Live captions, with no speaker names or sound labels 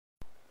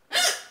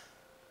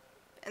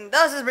and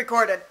thus is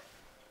recorded.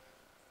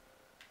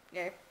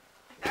 Yay.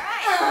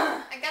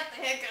 Alright, I got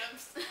the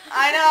hiccups.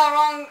 I know,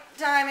 wrong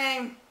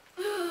timing.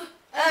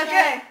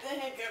 Okay. The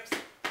hiccups.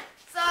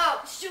 So,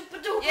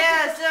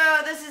 Yeah,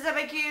 so this is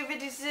FAQ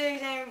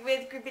 56 and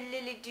with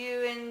CreeperLily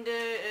 2 and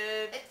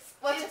it's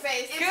what's your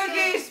face?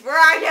 Cookies, where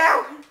are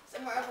you?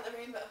 Somewhere over the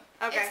rainbow.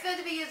 Okay. It's good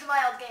to be using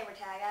my old gamer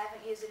tag. I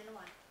haven't used it in a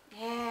while.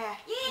 Yeah.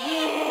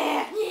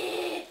 Yeah.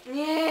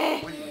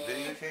 Yeah. What are you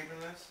videotaping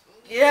this?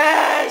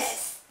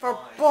 Yes. For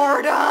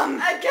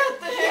boredom. I got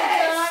the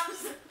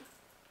hiccups.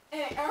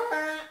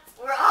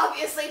 We're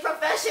obviously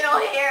professional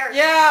here.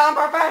 Yeah, on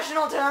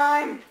professional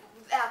time.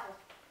 Apple.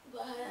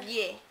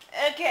 Yeah.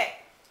 Okay.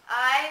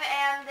 I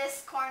am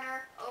this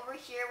corner over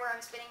here where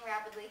I'm spinning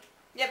rapidly.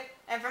 Yep.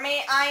 And for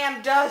me, I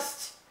am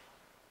Dust.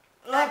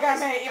 Like I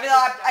may, even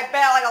though I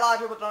bet like a lot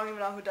of people don't even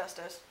know who Dust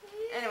is.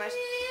 Anyways. I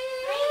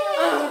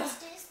know who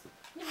Dust is.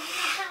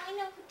 I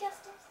know who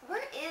Dust is.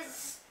 Where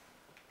is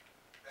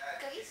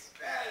Cookies?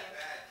 Bad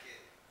kid.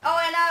 Oh,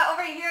 and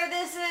over here,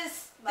 this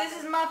is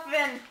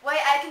Muffin.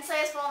 Wait, I can say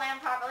his full name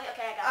properly.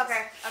 Okay, I got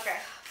Okay.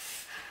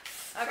 this.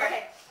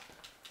 Okay.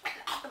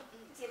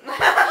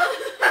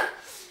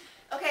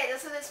 Okay,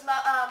 this is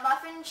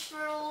Muffin,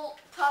 Strudel,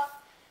 Puff,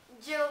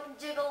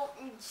 Jiggle,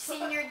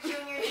 Senior,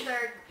 Junior,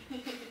 Third.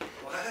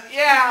 What?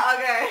 Yeah.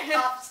 Okay.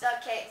 Puff,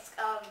 cakes.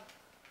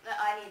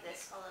 I need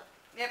this. Hold up.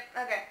 Yep.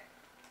 Okay.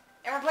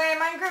 And we're playing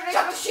Minecraft.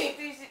 Dr. Sheep.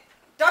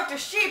 Dr.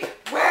 Sheep.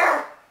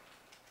 Where?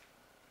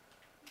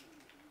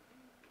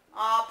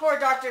 Aw, poor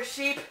Dr.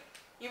 Sheep.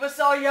 He was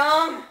so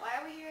young. Why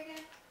are we here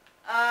again?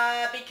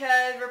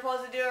 Because we're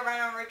supposed to do a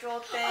random ritual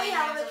thing. Oh,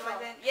 yeah, and the stuff like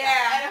ritual. that.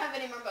 Yeah. I don't have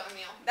any more bone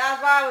meal.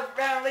 That's why I was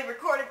randomly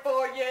recorded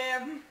for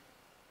you.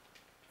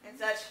 And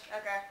such.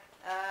 Okay.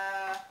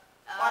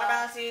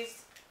 Watermelon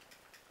seeds.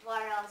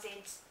 Watermelon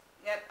seeds.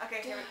 Yep.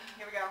 Okay. Here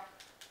we go.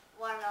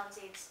 Watermelon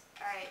seeds.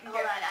 Alright, hold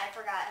Okay. on. I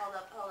forgot. Hold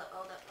up. Hold on.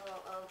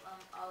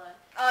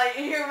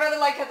 You rather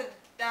like cut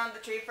down the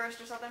tree first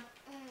or something?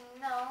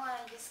 No, I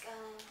just gotta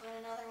put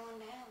another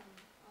one down,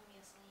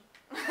 obviously.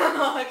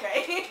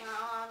 Okay. No,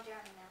 I'm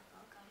drowning now.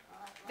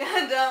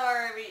 Okay. Don't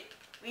worry.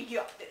 We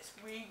got this.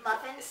 We got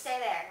Muffin, this. stay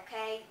there,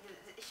 okay?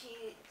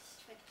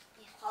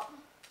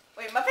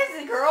 Wait,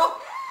 Muffin's a girl?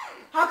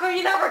 How come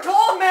you never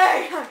told me?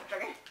 I'm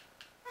joking.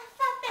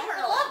 I don't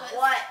know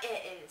what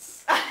it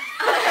is.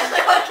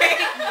 Okay.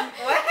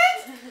 What?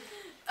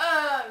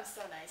 I'm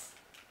so nice.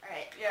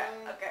 Alright. Yeah.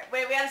 Okay.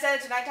 Wait, we had to set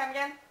it to nighttime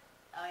again?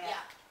 Oh, yeah.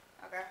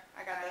 Yeah. Okay.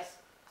 I got Alright. this.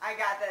 I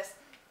got this.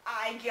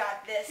 I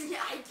got this.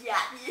 Yeah.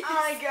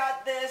 I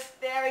got this.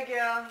 There we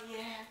go.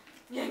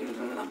 Yeah.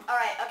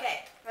 Alright,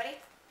 okay. Ready?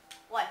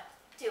 1,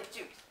 2,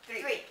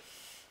 3.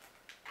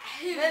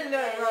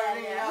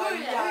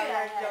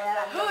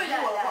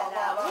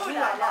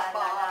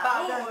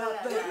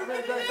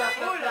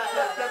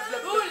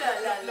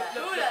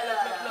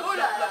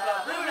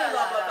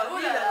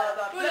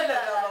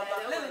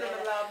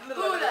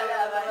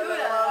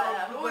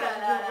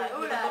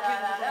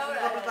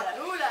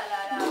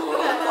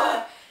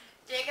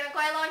 Taking a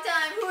quite a long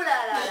time.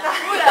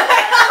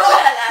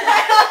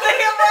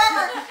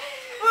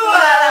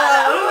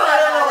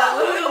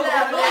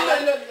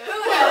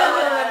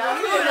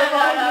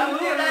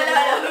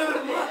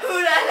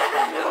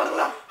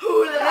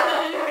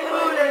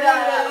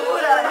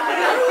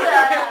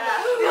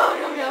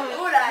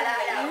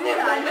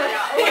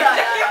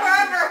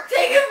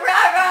 Taking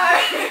forever.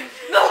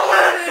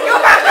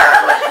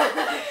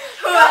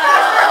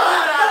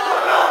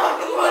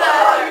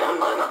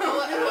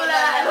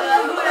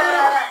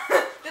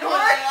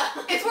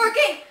 It's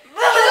working.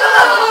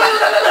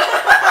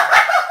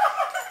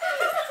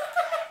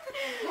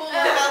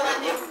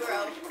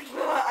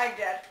 I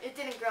did. It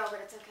didn't grow, but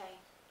it's okay.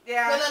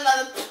 Yeah.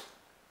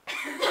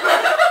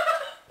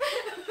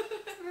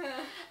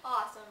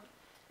 Awesome.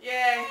 Yay.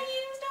 I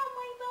used all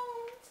my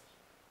bones.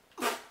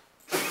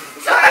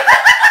 Sorry.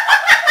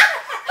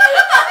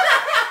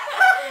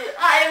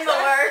 I am the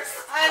worst.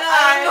 I know.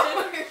 I'm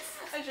the worst.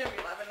 I shouldn't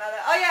be laughing at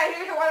that. Oh yeah,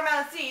 here's your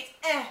watermelon seeds.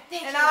 Thank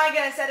and you. now I'm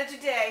gonna set it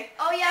today.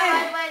 Oh yeah,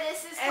 by the way,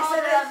 this is And called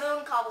so this-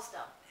 moon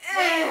cobblestone.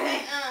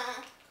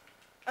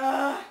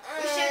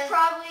 We should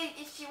probably,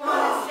 if you want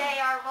to say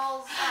our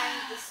roles,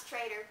 I'm this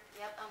trader.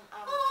 Yep,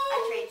 I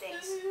trade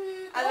things.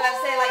 I was about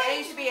to say, like, I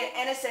used to be an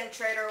innocent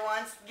trader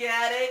once.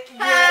 Get it? Get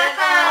it?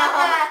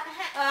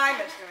 I'm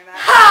just doing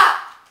that.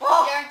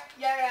 Oh.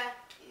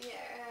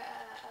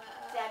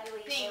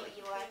 Fabulous, you know what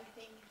you are?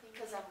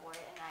 Because I'm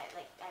bored and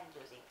I'm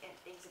losing and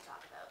things to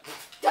talk about.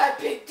 That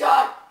big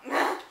dog.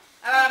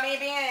 Me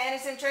being an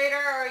innocent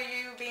trader or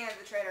you being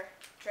the trader?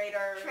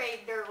 Trader.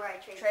 Trader, where I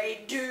trade.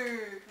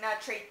 Trader.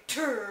 Not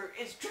traitor.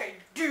 It's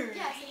trader.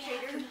 Yeah, it's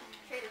a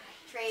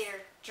trader.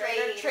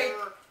 Trader.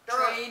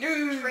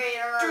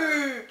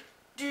 Trader.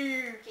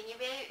 Do. Can you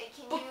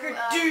Booker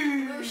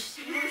moosh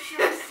sit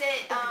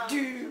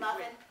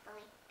muffin for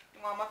me? You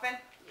want a muffin?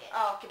 Yeah.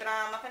 Oh, keep an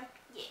eye on muffin?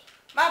 Yeah.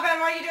 Muffin,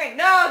 what are you doing?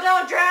 No,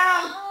 don't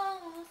drown!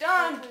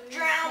 Don't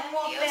drown,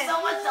 You have Muffin! so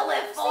much to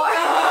live for.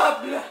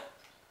 Stop!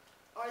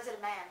 Or is it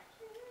a man?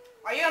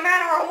 Are you a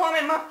man or a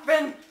woman,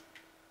 Muffin?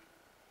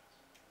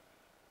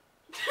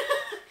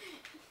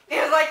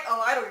 was like,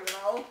 oh, I don't even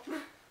know.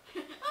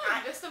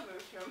 I just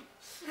moved him.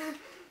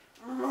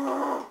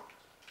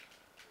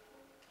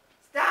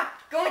 Stop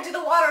going to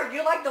the water.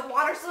 You like the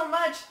water so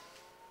much.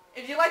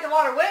 If you like the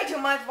water way too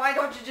much, why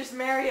don't you just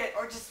marry it,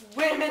 or just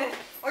swim in it,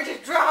 or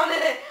just drown in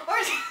it, or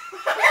just...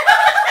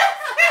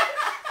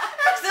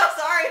 I'm so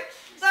sorry.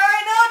 Sorry,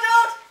 no,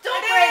 don't. Don't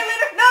I break didn't mean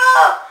to. No!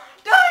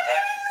 Don't do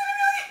me,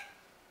 literally.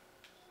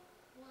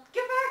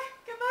 Get back.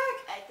 Get back.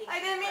 I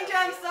didn't mean to.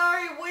 I'm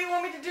sorry. What do you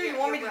want me to do? You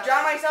want me to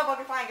drown myself?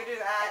 Okay, fine. I can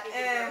do that.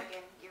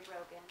 You're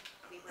broken.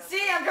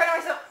 See, I'm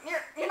drowning myself.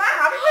 You're not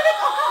happy with it?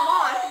 Oh, come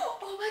on.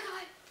 Oh my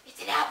god. It's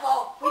an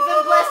apple. We've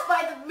been blessed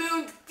by the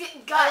moon.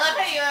 I love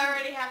how you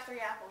already have 3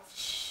 apples.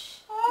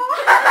 Shh. The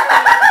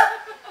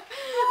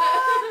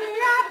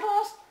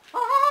apples.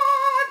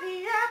 Oh,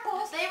 the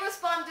apples. They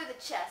respond through the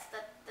chest.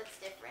 That's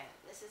different.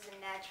 This is a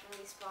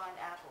naturally spawned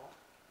apple.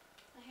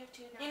 I have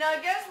 2 now. You know,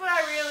 guess what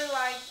I really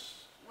like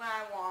when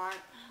I want?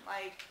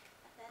 Like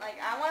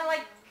I want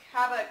to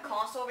have a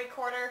console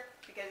recorder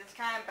because it's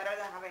kind of better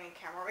than having a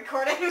camera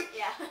recording.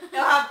 Yeah.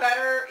 It'll have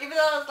better, even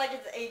though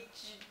it's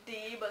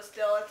HD, but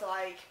still it's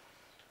like,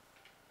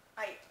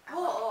 I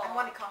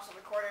want a console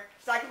recorder.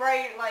 So I can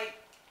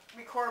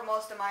record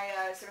most of my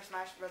Super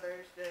Smash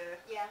Brothers,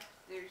 their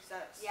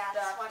stuff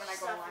when I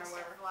go online or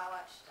whatever. I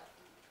watch stuff.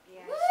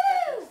 Yeah.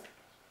 Woo!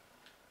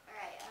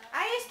 Alright.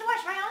 I used to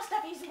watch my own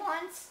stuffies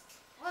once.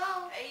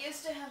 Well, I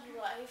used to have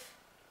life,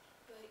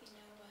 but you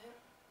know what?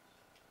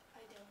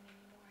 I don't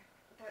anymore.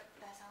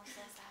 That sounds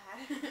so sad.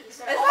 you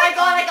said, It's oh my like-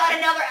 god, I got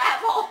another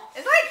apple.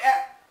 It's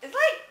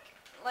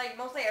like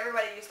mostly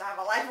everybody used to have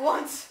a life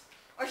once,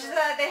 or just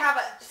that they have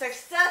a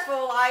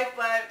successful life,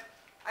 but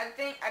I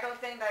don't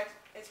think that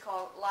it's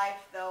called life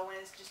though when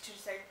it's just two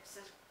seconds.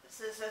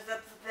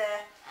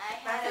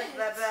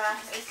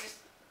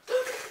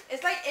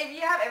 It's like if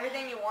you have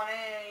everything you wanted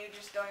and you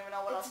just don't even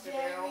know what else to do.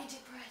 It's very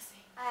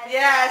depressing.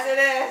 Yes, it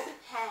is.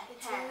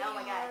 It's really oh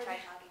my god, I hard.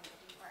 tried talking, but it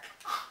didn't work.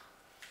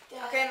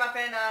 Okay,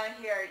 Muffin.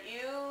 Here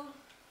you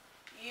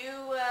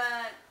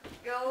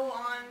go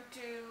on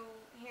to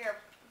here.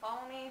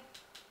 Follow me.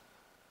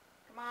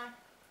 Come on.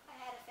 I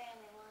had a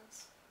family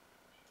once.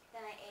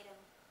 Then I ate him.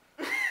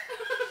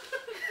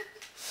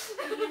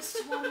 I used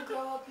to want to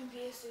grow up and be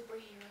a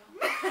superhero.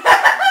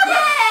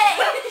 Yay!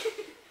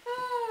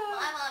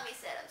 My mommy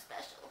said I'm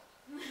special.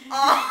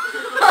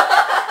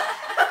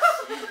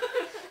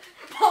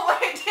 What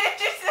did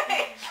you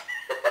say?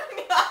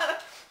 You had a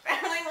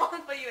family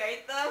once, but you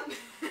ate them?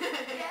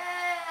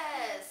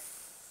 Yes.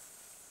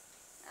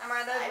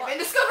 I've been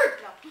discovered.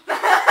 No.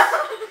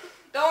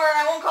 Don't worry,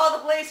 I won't call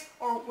the police,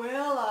 or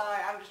will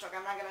I? I'm just joking.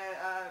 I'm not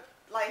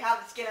gonna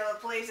have the skin of the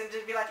police and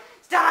just be like,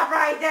 stop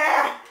right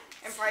there,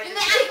 and probably just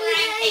Stop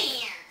right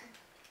there.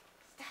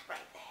 stop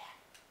right there.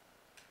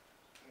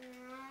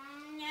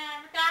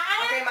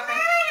 Okay, Okay, Muffin.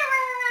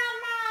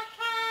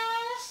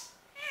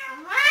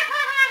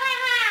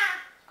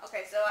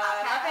 Okay, so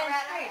Muffin,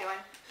 how you doing?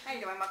 How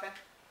you doing, Muffin?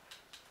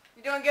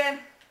 You doing good?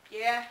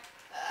 Yeah.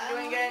 You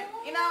doing good?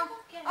 You know,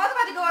 I was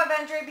about to go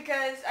adventure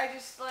because I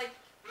just Okay,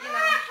 you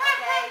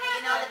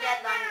know the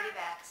deadline to be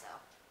back, so.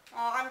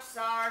 Oh, I'm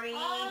sorry.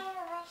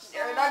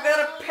 You're not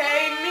gonna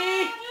pay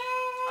me.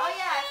 Oh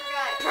yeah, I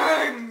forgot.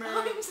 Pay me.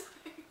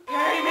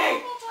 Pay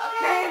me.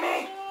 Okay. Pay me.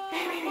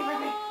 Pay me. Pay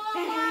me.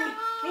 Pay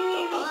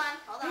me. Hold on.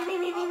 Oh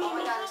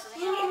my god, there's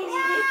something else.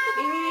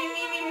 Here.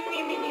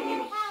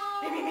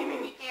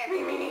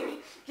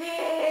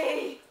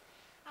 Yay.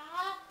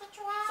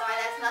 Sorry,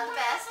 that's not the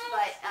best,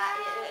 but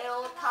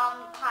it'll come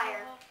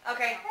higher.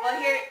 Okay, well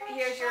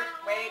here's your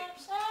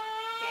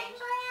Change.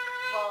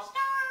 Well,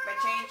 my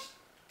change.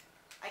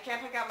 I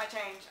can't pick out my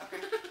change.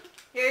 Okay.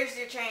 Here's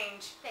your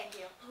change. Thank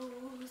you.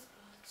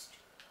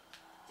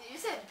 Did you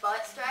say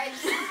butt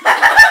stripes?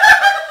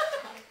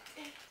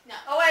 No.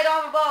 Oh wait, I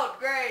don't have a boat.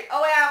 Great. Oh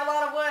wait, I have a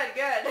lot of wood.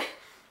 Good.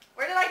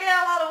 Where did I get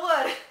a lot of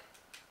wood?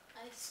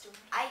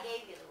 I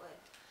gave you the wood.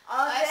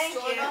 Oh, I thank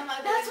stored you. all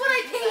my That's wood what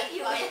I because paid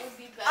you thought with. it would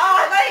be better Oh,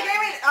 I thought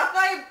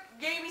than you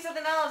gave me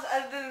something else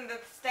other than the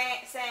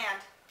sand.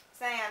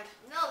 Sand.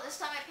 No, this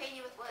time I paid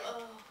you with wood.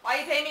 Oh. Why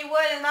you pay me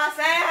wood and not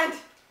sand?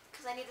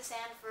 Because I need the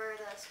sand for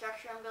the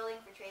structure I'm building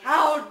for trading.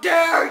 How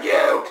dare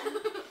you!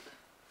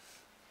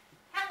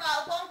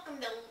 Hello, welcome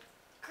to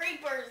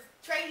Creeper's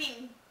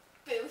trading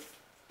booth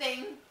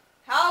thing.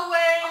 How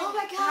Oh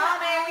my God, How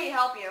may we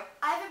help you?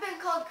 I haven't been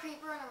called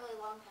Creeper in a really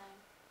long time.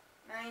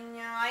 I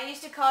know. I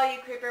used to call you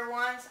Creeper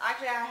once.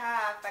 Actually, I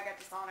have. I got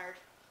dishonored.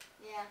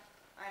 Yeah.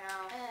 I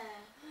know.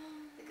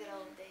 The good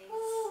old days.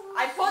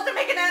 I'm supposed to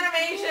make an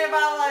animation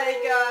about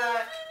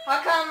how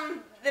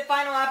come the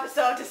final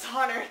episode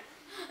dishonored.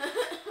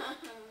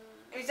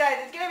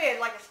 Besides, it's gonna be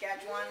like a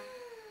sketch one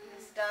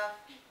and stuff.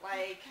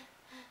 Like,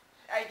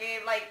 I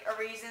gave like a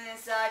reason and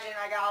such, and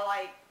I got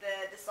like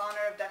the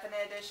Dishonored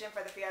Definite Edition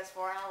for the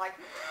PS4, and I'm like,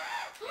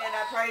 and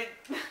I'll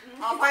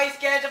probably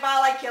sketch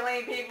about like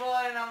killing people,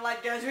 and I'm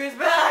like, guess who's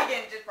back,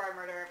 and just probably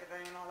murder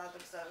everything and all that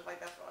other stuff. Like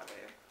that's what I would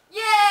do.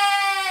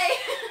 Yay!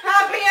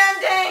 Happy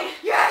ending!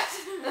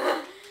 Yes!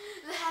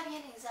 The happy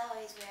ending is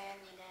always where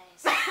everyone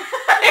dies.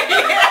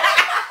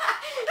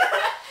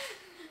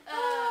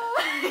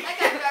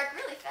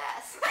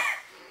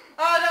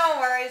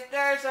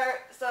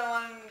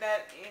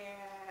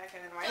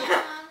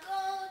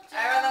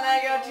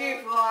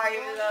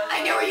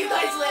 I know where you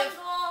guys live.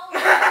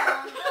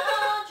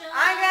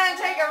 I'm gonna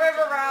take a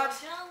river route.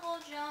 Jungle,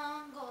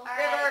 jungle. All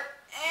River. right.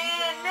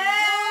 And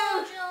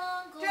no!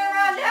 Jungle, Turn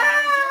around. No!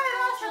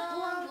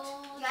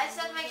 jungle, You guys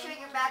have to make sure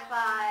you're back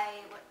by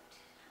what?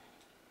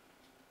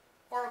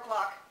 4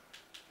 o'clock.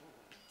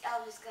 I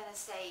was gonna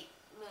say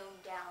moon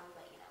down,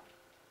 but you know.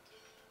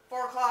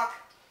 4 o'clock.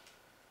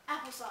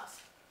 Applesauce.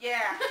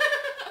 Yeah.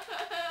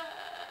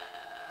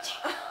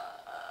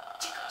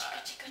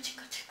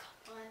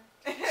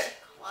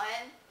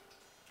 One.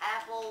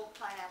 Apple,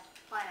 pineapple.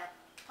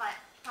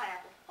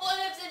 Who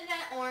lives in an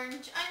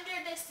orange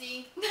under the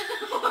sea?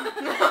 What?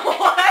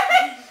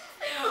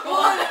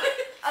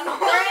 An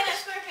Pineapple orange?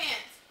 square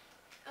pants.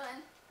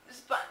 One.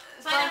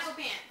 Pineapple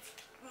pants.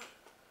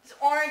 It's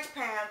orange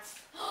pants.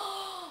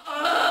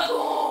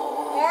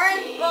 Oh,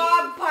 Orange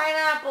Bob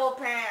pineapple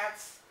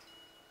pants.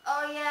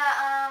 Oh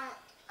yeah.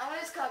 I'm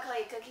gonna just call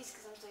you cookies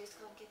because I'm so used to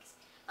calling cookies.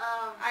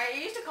 I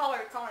used to call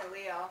her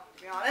Leo,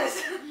 to be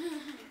honest.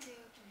 Me too.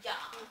 Yeah.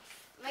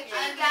 Make sure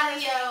I'm you gather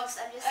Leo. things.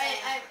 I'm just saying.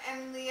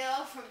 I'm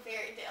Leo from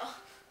Fairy Tale.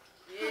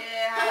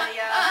 Yeah,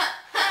 Leo.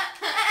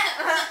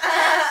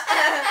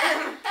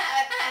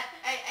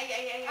 I I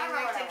remember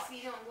wear what I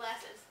tuxedo and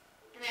glasses.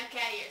 And I have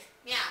cat ears.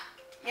 Meow.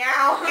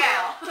 Meow.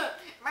 Meow.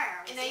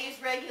 And I use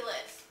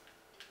Regulus.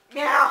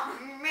 Meow.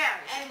 Meow.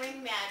 And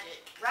ring magic.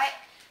 Right.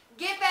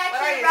 Get back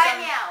What are here you, right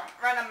some- now.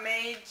 Run a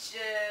mage,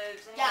 Yeah,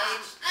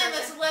 mage I'm a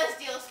person?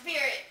 celestial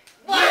spirit.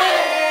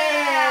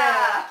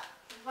 Yeah.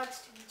 Watch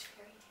too much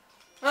fairy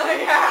tale. Oh,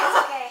 It's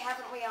yeah. okay,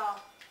 haven't we all?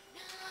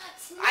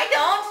 I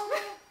don't.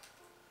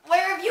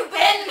 Where have you been?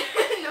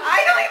 I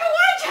don't even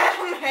watch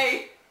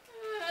anime.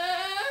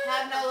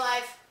 Have no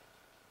life.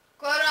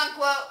 Quote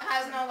unquote,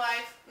 has no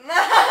life. The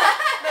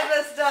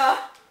best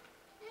stuff.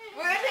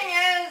 Weird thing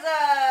is,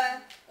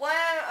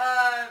 when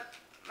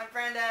my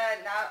friend he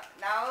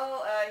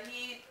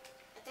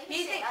I think He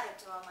you say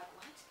thinks- Naruto. I'm like,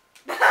 what?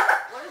 I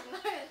What does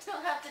Naruto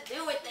have to do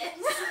with this?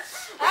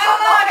 don't know.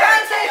 I'm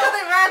trying to say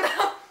something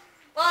random.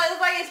 Well,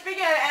 it's like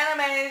speaking of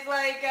anime, it's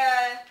like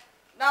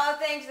not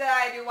the things that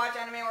I do watch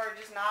anime or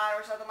just not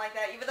or something like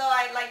that. Even though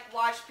I like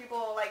watch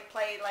people like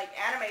play like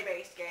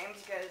anime-based games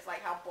because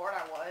like how bored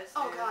I was.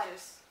 Oh, It was God.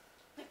 Just,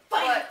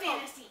 Final What?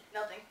 Fantasy.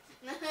 nothing.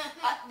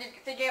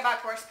 Thinking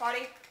about course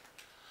potty.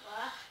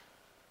 What?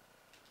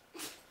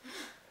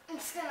 I'm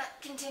just gonna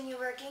continue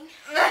working.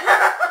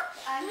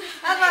 I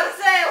was about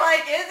to say,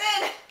 like, is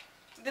it?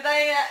 Did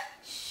I?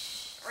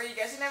 Were you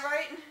guessing it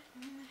right?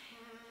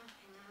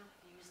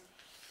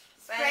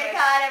 But Pray to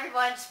anyways. God,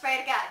 everyone. Just pray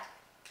to God.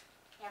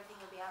 Everything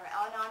will be alright.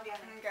 Oh no, I'm doing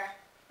it. Okay.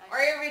 Or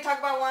if we talk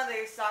about one of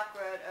these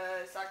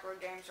Sakura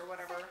games or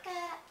whatever.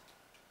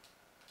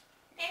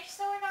 They're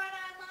Sword Art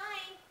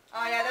Online.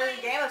 Oh yeah, there's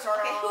a game of Sword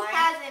Art Okay, who Online.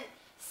 hasn't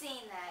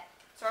seen that?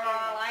 Sword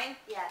Art Online.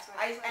 Yeah, Sword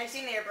Art I've Online.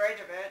 seen the abridge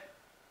of it,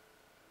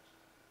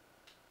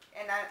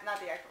 and not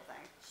the actual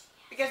thing,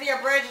 because the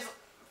abridge is,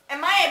 in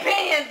my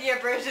opinion, the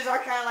abridges are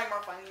kind of like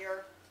more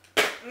funnier.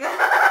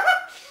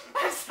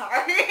 I'm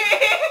sorry.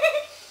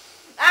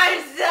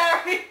 I'm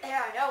sorry. There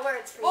are no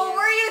words for Well, you.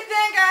 where do you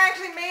think I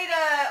actually made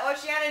a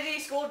Oceanity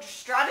School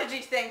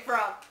strategy thing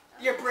from?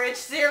 The abridged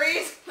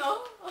series.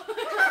 No.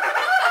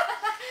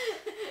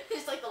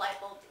 Just like the light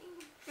bulb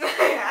thing.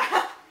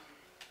 Yeah.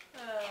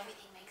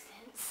 Everything makes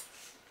sense.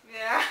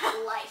 Yeah.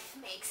 Life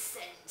makes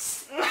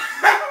sense.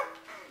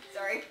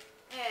 Sorry.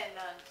 And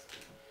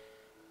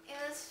it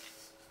was.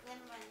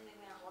 Never mind. I'm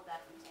gonna hold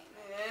that from saying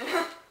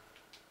that.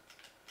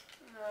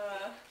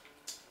 Yeah.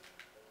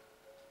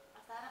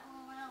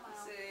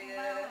 Let's see,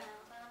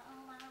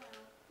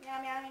 meow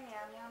meow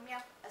meow meow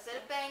meow. I said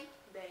a bang,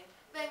 bang,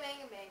 bang, bang,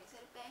 and bang. I said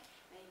a bang,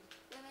 bang,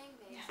 bang, bang,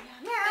 bang.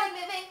 Meow Bang,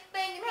 meow bang, bang,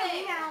 bang, meow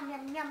bang. meow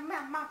meow meow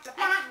meow meow. I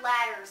need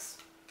ladders.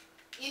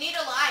 You need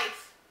a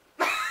life.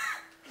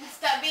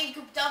 Stop being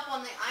cooped up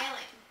on the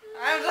island.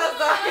 I'm so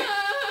sorry.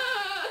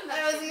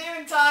 I wasn't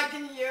even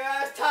talking to you.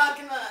 I was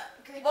talking to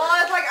Creeper. Well,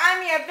 it's like I'm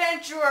the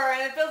adventurer,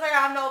 and it feels like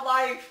I have no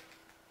life.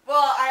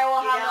 Well, I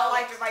will You have no don't.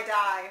 life if I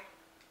die.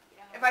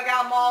 If I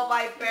got mauled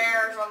by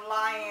bears or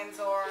lions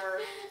or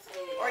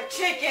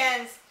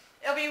chickens.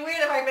 It'll be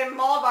weird if I've been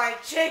mauled by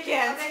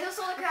chickens. Okay, who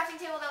stole the crafting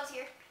table that was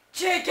here?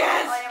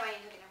 Chickens! Oh, never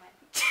mind. You took it.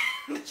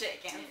 Never mind.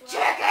 Chickens.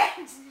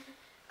 Chickens!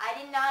 I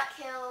did not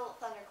kill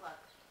Thunderclub.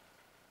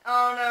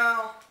 Oh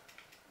no.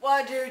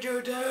 What did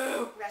you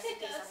do? Rest in It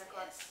peace, does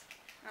Thunderclub. this.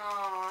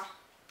 Aw.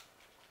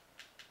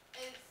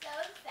 It's so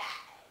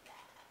sad.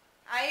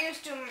 I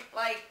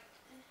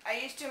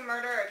used to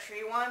murder a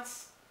tree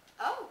once.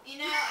 Oh. You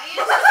know, I used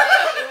to say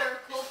that you were a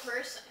cool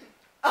person.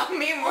 Oh,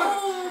 me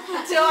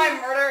until I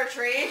murder a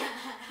tree. Yes.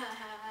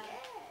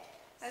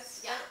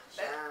 That's, Yeah.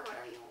 Sure, what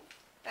are you?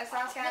 that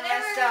sounds kind of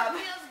Whatever messed up.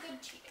 feels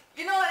good to you.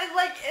 You know, it's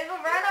like if a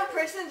random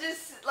person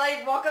just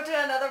like walk up to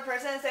another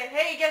person and say,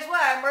 "Hey, guess what?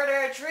 I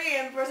murdered a tree,"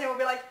 and the person will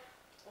be like,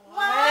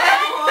 "What?"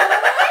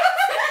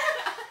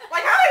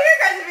 Like, how are your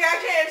guys'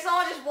 reaction if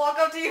someone just walk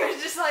up to you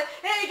and just like,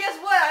 "Hey, guess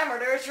what? I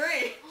murdered a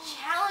tree."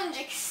 Challenge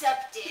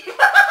accepted.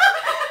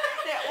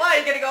 Yeah, what?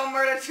 You gonna go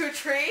murder 2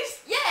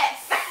 trees?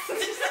 Yes.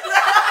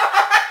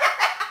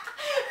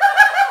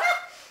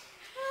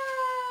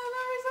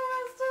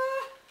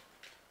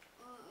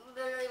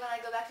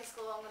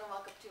 I'm gonna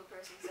walk up to a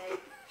person and say,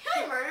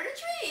 I murdered a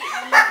tree.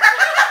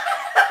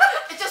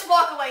 And just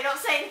walk away. Don't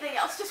say anything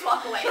else. Just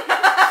walk away.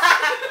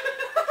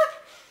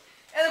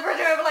 And the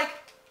person will be like,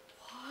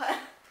 what?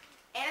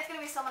 And it's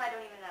gonna be someone I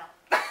don't even know.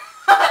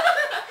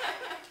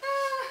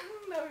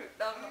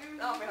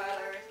 That'll be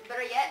hilarious.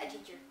 Better yet, a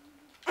teacher.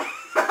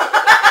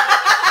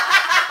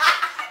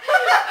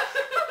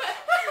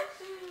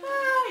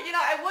 You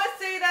know, I would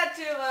say that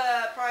to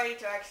probably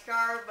to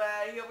X-Car,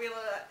 but he'll be able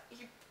to.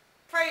 He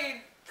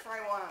probably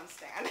won't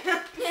understand.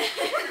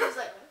 He's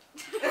like,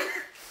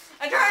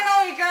 I try to know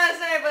what he's trying to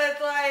say, but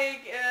it's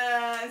like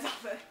it's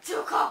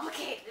too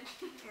complicated.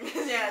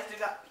 yeah, it's too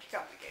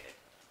complicated.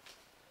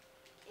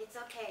 It's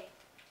okay.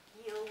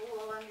 You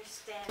will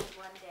understand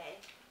one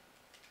day.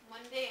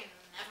 One day in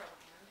Neverland.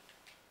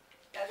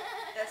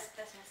 That's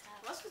messed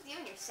up. What's with you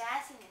and your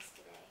sassiness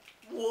today?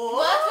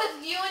 What's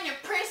with you and your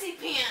prissy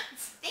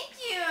pants? Thank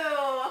you.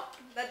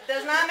 That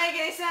does not make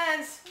any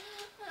sense.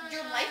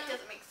 Your life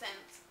doesn't make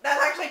sense.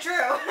 That's actually true.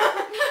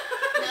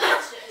 No,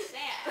 that's just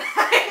sad.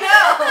 I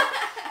know.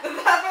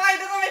 That's why it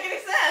doesn't make any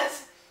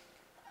sense.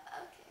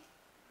 Okay.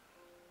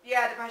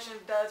 Yeah, depression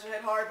does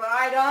hit hard, but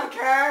I don't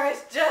care.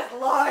 It's just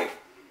life.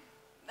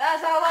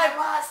 That's how life. I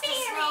lost a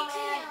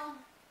snowman.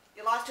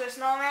 You lost to a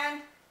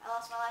snowman? I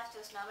lost my life to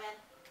a snowman.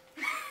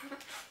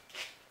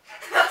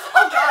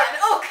 Oh God!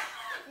 Oh,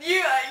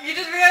 you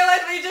just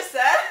realized what you just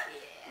said?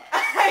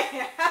 Yeah.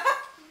 Yeah.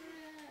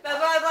 That's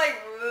why I was like,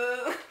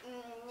 ugh.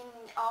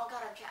 Oh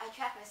God, I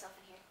trapped myself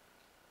in here.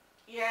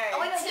 Yay. Oh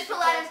wait, no, just put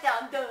ladders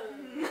down. Duh.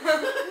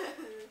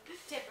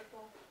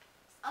 Typical.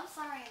 I'm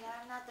sorry that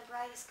I'm not the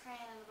brightest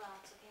crayon in the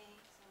box, okay?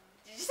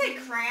 Did you say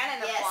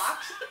crayon in the Yes.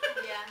 box?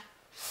 Yeah.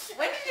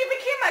 When did you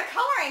become a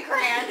coloring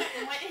crayon?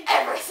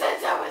 Ever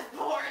since I was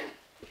born.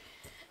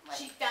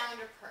 She found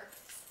her purpose.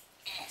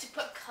 To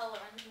put color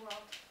in the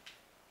world.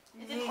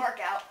 It didn't work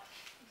out.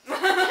 No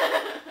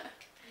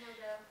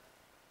doubt.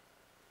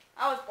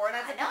 I was born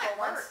as a I know pickle it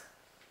once. hurt.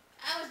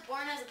 I was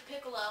born as a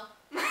piccolo.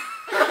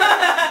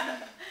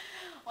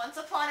 Once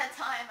upon a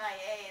time, I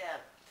ate a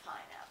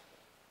pineapple.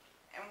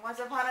 And once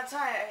upon a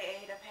time, I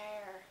ate a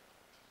pear.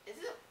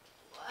 Is it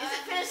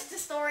finished the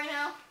story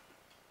now?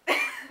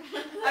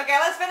 Okay,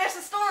 let's finish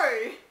the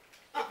story.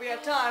 If we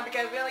have time,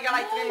 because we only got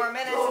like 3 more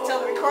minutes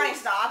until the recording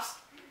stops.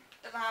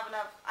 Doesn't have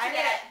enough.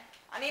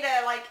 I need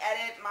to like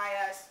edit my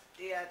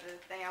the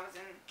thing I was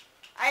in.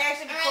 I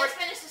actually Alright, recorded. let's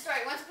finish the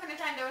story. Once upon a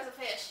time, there was a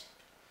fish.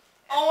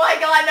 Oh my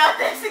God, not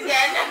this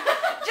again.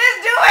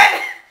 Just do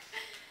it.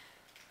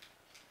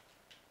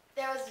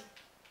 There was,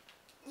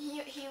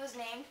 he was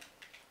named.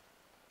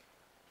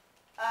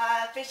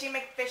 Fishy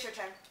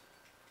McFisherton.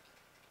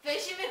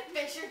 Fishy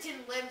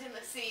McFisherton lived in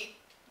the sea.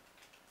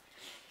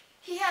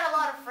 He had a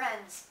lot of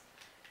friends.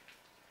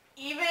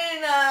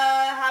 Even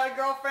had a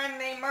girlfriend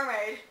named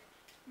Mermaid.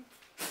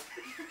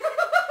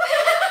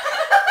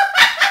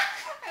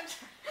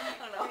 I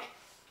don't know.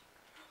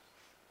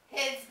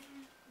 His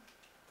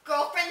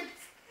girlfriend's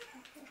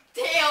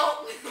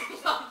tail was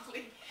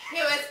lovely.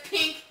 It was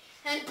pink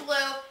and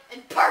blue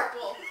and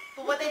purple.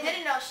 But what they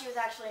didn't know, she was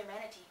actually a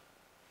manatee.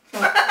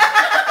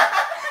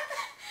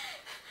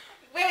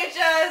 Which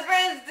his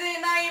friends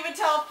did not even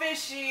tell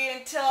Fishy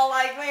until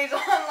like when he's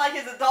on like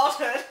his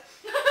adulthood.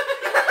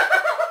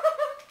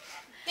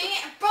 Dang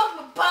it, I broke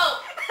my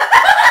boat.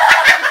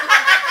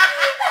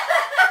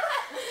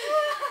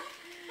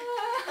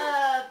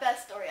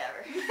 Best story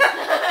ever.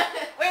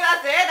 Wait,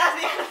 that's it? That's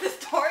the end of the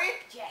story?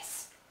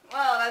 Yes.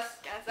 Well, that's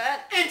it.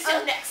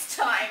 Until next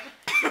time.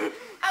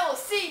 I will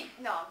see.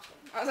 No, I'm just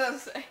kidding. I was gonna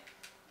say.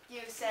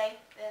 You say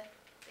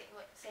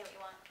what you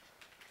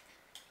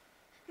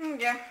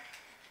want. Yeah.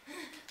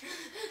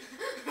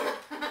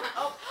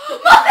 Oh,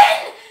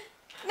 Muffin!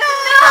 No!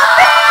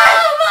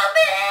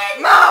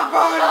 Muffin!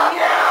 Muffin!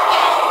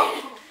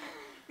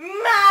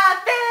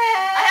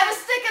 Muffin! I have a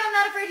stick and I'm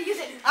not afraid to use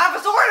it. I have a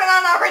sword and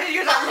I'm not ready to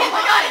use it. Oh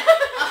my God!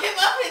 Okay,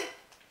 Muffin.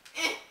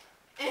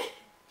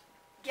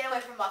 Get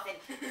away from Muffin.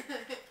 So,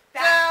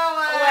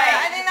 away.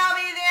 I think that'll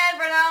be the end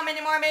for now.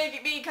 Many more may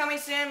be coming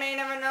soon. May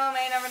never know.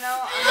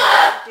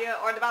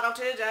 Or the battle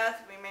to the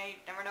death. We may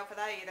never know for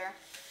that either.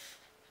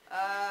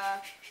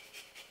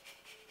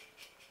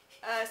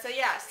 So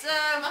yeah,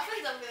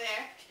 Muffin's over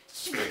there.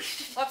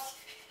 whoops.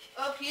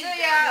 Oh, he's So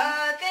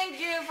yeah, thank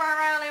you for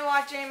really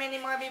watching. Many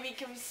more may be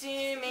coming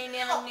soon. May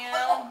never know.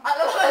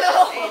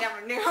 May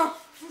never know.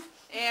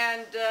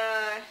 And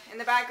in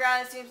the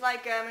background, it seems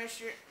like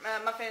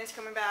Muffin is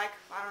coming back.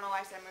 I don't know why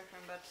I said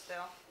Muffin, but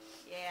still,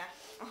 yeah.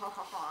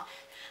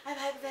 I'm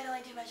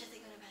hyperventilating too much. I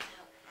think I'm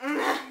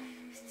gonna pass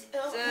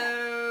out.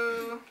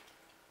 So,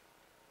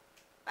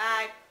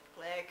 bye.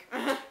 Click.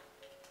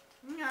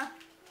 Yeah.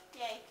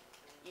 Yay.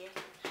 Yeah.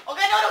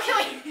 Okay, no, don't kill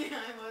me. I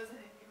wasn't.